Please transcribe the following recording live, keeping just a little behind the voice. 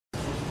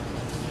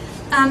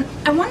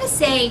I want to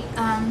say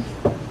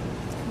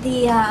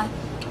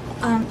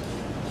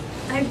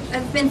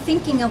I've been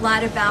thinking a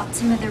lot about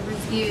some of the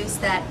reviews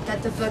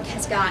that the book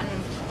has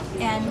gotten,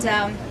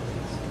 and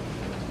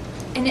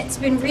it's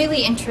been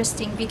really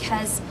interesting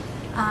because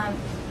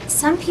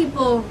some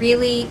people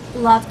really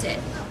loved it,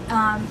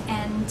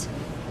 and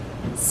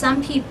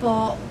some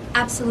people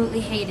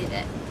absolutely hated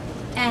it,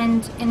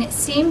 and it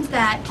seemed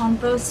that on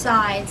both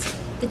sides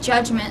the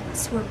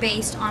judgments were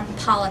based on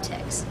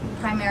politics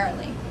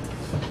primarily.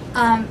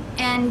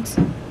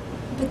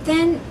 But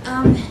then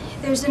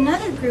there's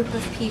another group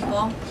of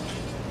people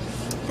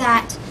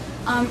that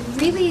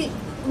really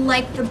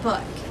liked the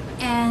book,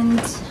 and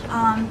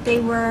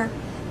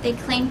they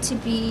claimed to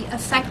be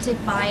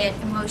affected by it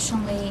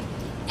emotionally,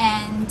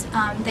 and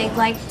they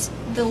liked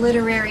the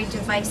literary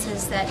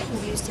devices that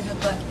were used in the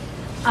book.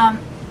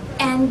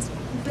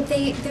 But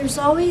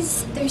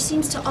there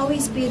seems to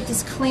always be a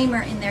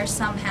disclaimer in there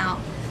somehow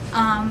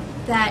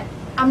that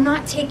I'm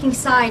not taking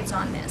sides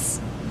on this,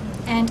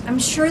 and I'm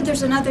sure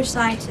there's another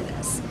side to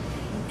this.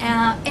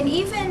 And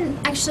even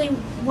actually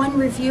one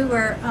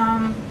reviewer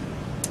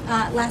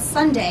last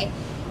Sunday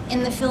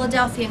in the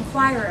Philadelphia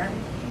Inquirer,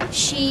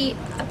 she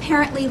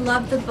apparently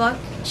loved the book.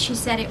 She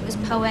said it was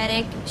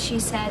poetic. She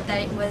said that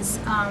it was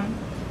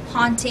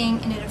haunting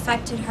and it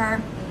affected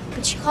her,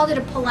 but she called it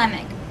a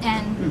polemic,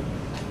 and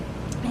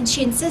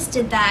she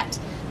insisted that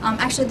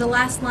actually the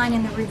last line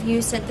in the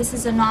review said this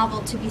is a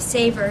novel to be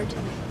savored,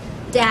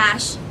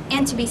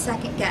 and to be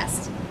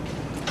second-guessed.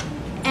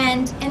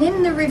 And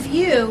in the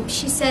review,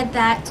 she said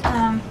that,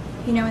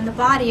 in the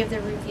body of the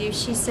review,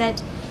 she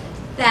said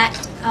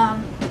that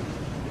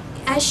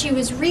as she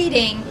was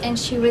reading, and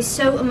she was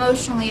so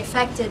emotionally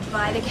affected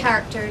by the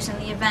characters and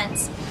the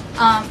events,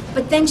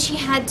 but then she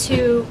had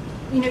to,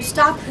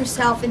 stop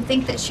herself and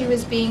think that she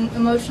was being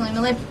emotionally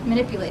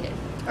manipulated,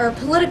 or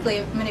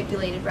politically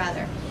manipulated,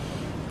 rather.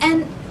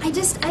 And I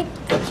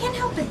can't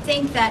help but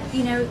think that,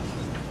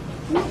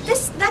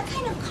 that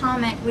kind of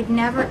comment would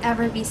never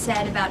ever be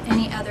said about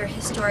any other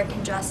historic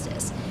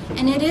injustice.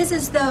 And it is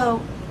as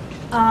though,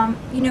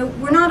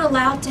 we're not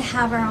allowed to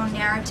have our own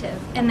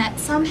narrative, and that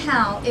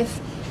somehow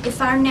if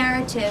our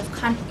narrative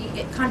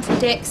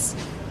contradicts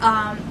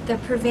the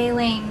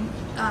prevailing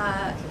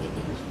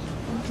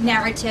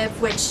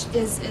narrative, which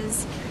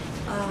is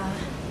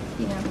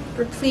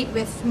replete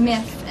with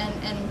myth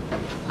and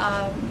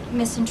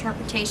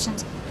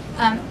misinterpretations,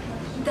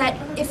 that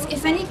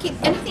if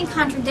anything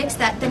contradicts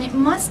that, then it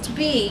must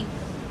be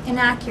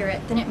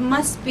inaccurate, then it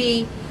must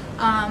be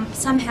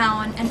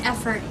somehow an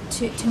effort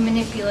to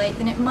manipulate,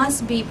 then it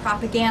must be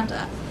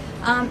propaganda.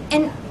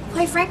 And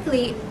quite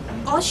frankly,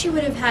 all she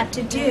would have had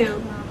to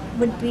do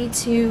would be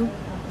to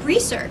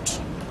research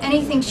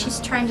anything she's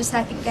trying to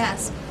second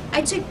guess.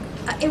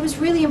 It was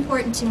really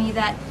important to me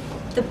that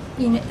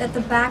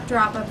the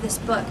backdrop of this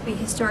book be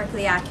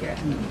historically accurate,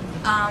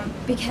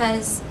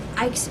 because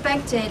I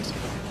expected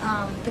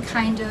the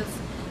kind of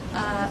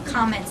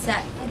comments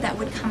that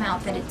would come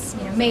out that it's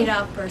made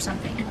up or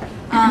something.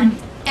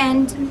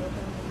 And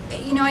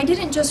I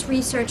didn't just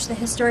research the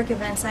historic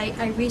events.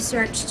 I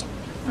researched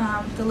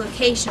the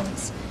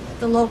locations,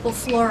 the local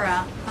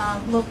flora,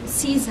 local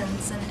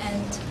seasons,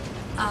 and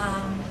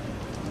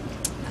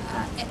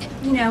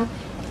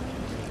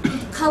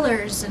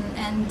colors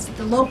and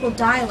the local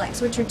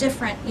dialects, which are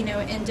different,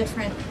 in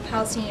different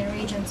Palestinian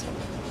regions.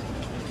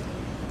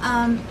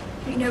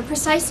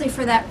 Precisely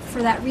for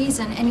that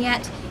reason, and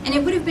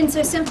it would have been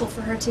so simple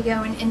for her to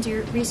go and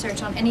do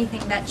research on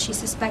anything that she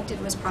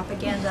suspected was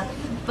propaganda,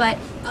 but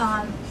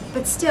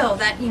still,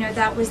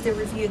 that was the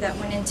review that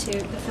went into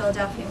the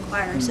Philadelphia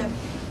Inquirer. So,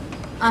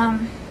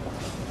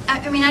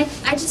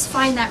 I just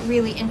find that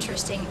really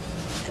interesting,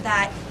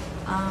 that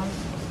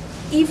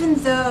even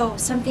though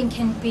something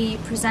can be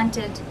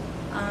presented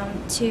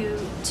to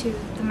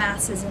the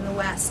masses in the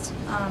West,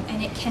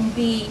 and it can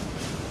be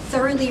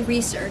thoroughly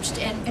researched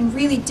and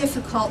really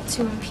difficult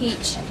to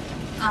impeach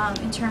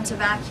in terms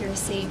of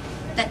accuracy,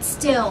 that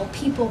still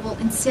people will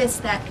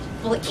insist that,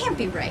 well, it can't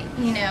be right,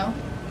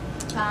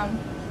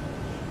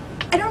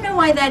 I don't know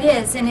why that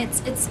is, and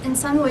it's in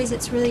some ways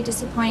it's really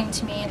disappointing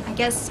to me, and I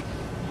guess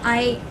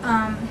I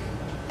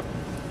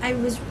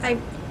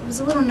was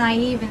a little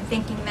naive in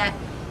thinking that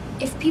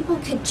if people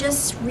could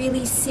just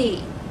really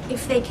see,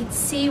 if they could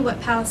see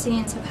what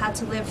Palestinians have had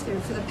to live through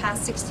for the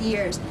past 60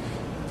 years,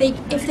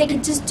 if they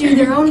could just do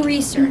their own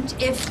research,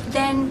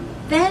 then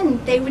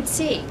they would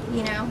see,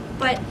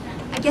 But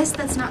I guess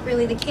that's not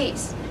really the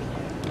case.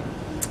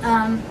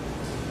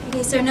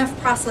 Okay, so enough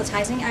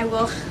proselytizing. I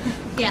will,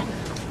 yeah.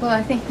 Well,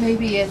 I think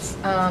maybe it's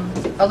a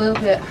little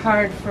bit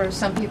hard for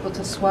some people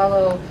to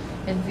swallow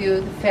in view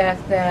of the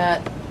fact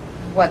that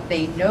what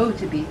they know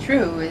to be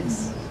true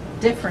is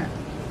different.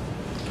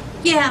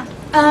 Yeah.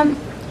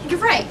 You're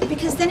right,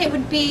 because then it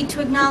would be to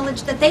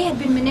acknowledge that they had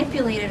been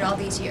manipulated all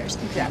these years.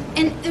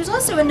 Exactly. And there's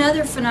also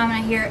another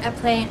phenomenon here at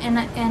play,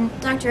 and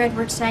Dr.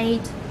 Edward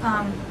Said,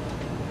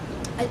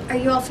 are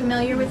you all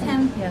familiar with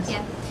him? Yes.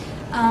 Yeah.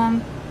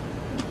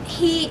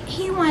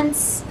 He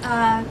once,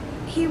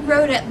 he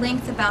wrote at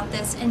length about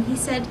this, and he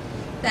said,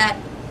 that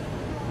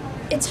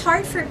it's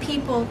hard for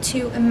people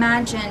to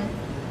imagine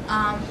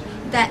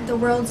that the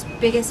world's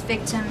biggest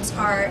victims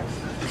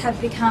have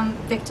become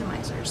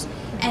victimizers,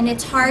 and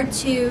it's hard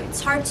to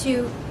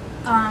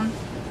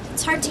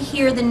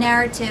hear the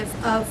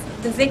narrative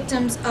of the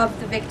victims of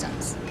the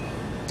victims.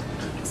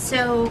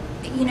 So,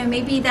 you know,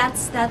 maybe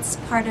that's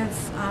part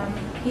of,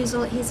 he's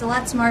a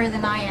lot smarter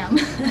than I am,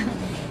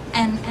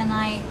 and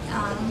I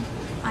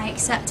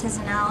accept his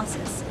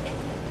analysis.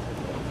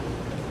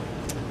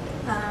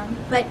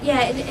 But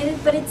yeah,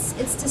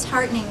 it's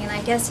disheartening, and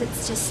I guess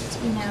it's just,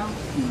 you know,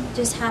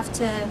 just have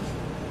to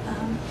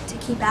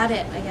keep at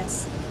it, I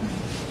guess.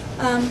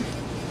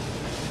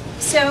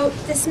 So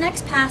this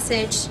next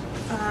passage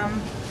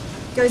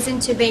goes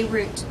into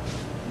Beirut.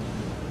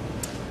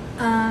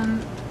 Let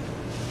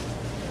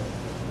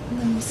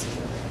me see.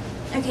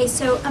 Okay,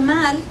 so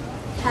Amal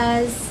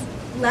has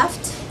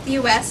left the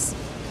U.S.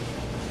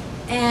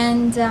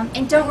 And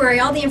don't worry,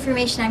 all the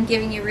information I'm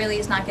giving you really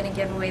is not going to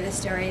give away the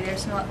story.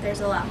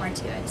 There's a lot more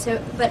to it.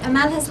 So, but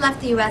Amal has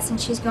left the U.S. and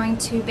she's going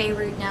to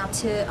Beirut now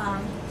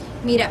to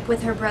meet up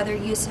with her brother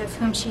Yusuf,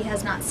 whom she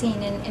has not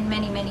seen in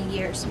many, many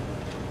years.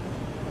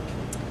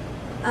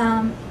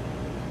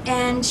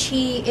 And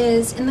she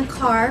is in the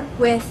car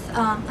with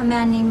a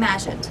man named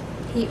Majid,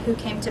 who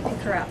came to pick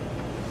her up.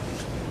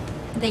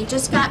 They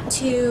just got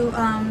to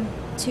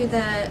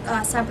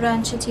the Sabra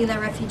and Shatila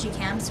refugee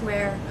camps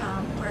where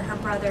her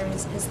brother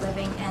is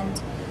living, and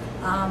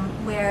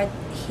where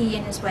he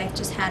and his wife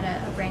just had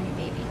a brand new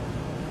baby.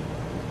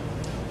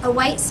 A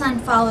white sun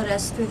followed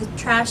us through the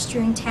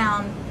trash-strewn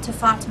town to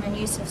Fatima and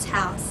Yusuf's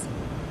house.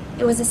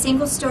 It was a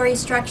single-story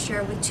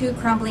structure with 2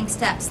 crumbling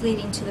steps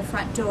leading to the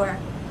front door.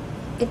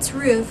 Its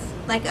roof,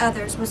 like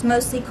others, was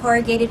mostly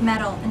corrugated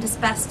metal and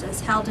asbestos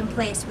held in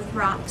place with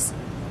rocks,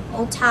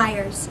 old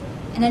tires,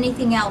 and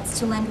anything else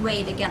to lend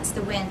weight against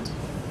the wind.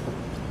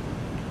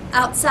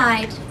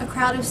 Outside, a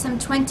crowd of some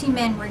 20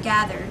 men were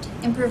gathered,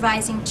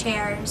 improvising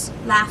chairs,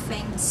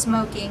 laughing,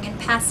 smoking, and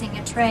passing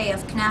a tray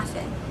of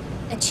knafe,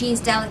 a cheese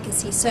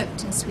delicacy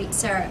soaked in sweet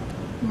syrup,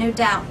 no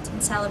doubt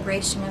in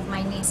celebration of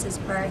my niece's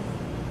birth.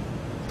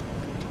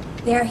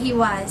 There he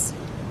was,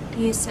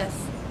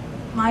 Yusuf,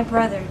 my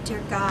brother,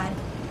 dear God.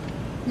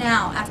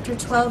 Now, after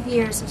 12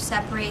 years of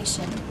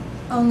separation,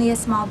 only a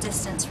small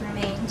distance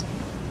remained.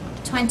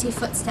 20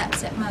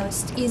 footsteps at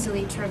most,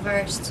 easily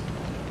traversed.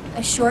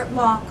 A short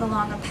walk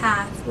along a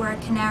path where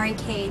a canary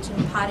cage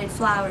and potted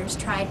flowers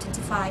tried to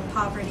defy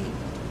poverty.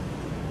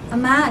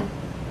 Ahmad!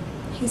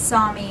 He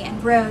saw me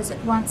and rose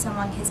at once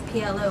among his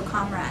PLO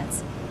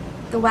comrades.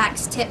 The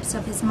wax tips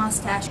of his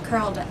mustache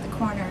curled at the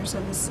corners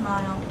of his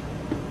smile.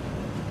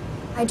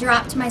 I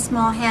dropped my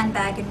small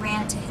handbag and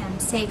ran to him,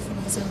 safe in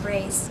his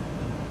embrace.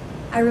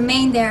 I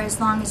remained there as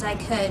long as I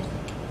could,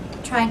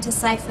 trying to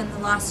siphon the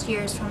lost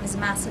years from his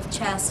massive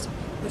chest,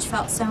 which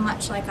felt so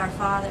much like our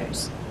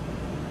father's.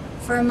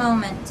 For a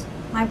moment,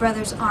 my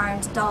brother's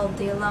arms dulled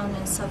the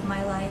aloneness of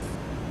my life.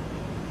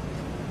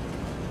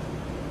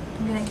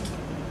 I'm going to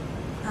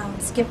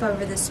skip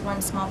over this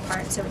one small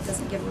part so it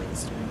doesn't give away the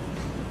story.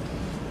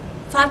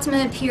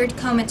 Fatima appeared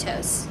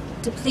comatose,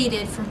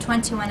 depleted from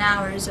 21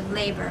 hours of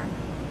labor,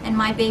 and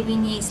my baby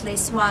niece lay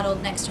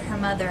swaddled next to her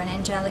mother in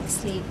angelic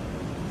sleep.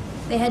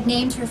 They had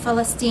named her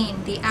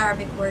Palestine, the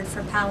Arabic word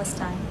for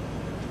Palestine.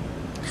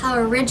 How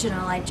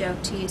original, I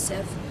joked to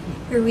Yusuf,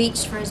 who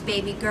reached for his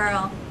baby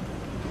girl.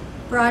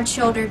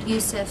 Broad-shouldered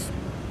Yusuf,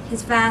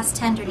 his vast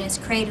tenderness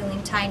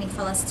cradling tiny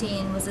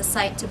Palestine, was a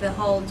sight to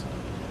behold.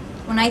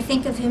 When I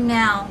think of him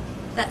now,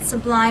 that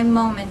sublime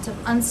moment of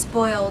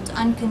unspoiled,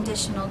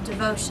 unconditional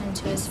devotion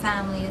to his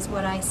family is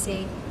what I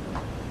see.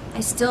 I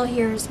still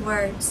hear his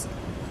words.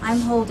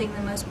 I'm holding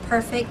the most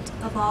perfect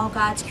of all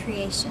God's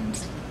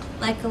creations.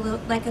 Like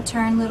a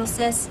turn, little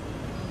sis?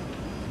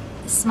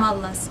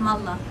 Smallah,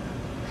 smallah.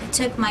 I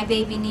took my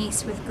baby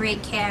niece with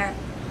great care,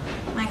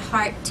 my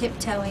heart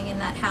tiptoeing in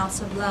that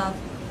house of love.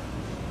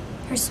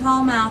 Her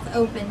small mouth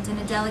opened in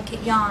a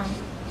delicate yawn,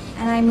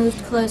 and I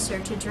moved closer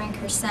to drink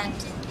her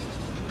scent.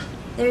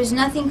 There is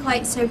nothing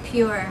quite so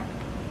pure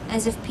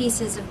as if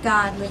pieces of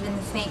God live in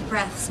the faint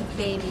breaths of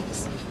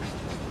babies.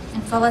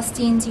 In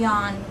Palestine's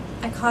yawn,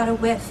 I caught a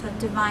whiff of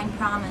divine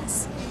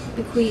promise,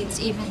 bequeathed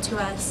even to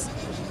us.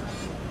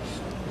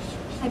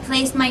 I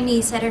placed my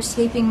niece at her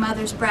sleeping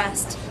mother's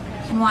breast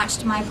and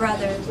watched my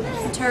brother,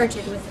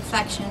 turgid with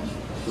affection,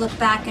 look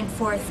back and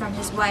forth from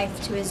his wife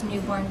to his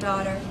newborn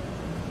daughter.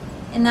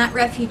 In that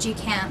refugee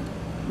camp,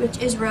 which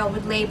Israel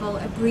would label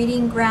a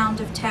breeding ground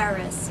of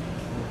terrorists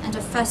and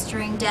a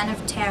festering den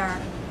of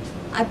terror,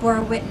 I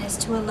bore witness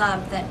to a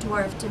love that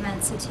dwarfed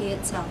immensity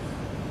itself.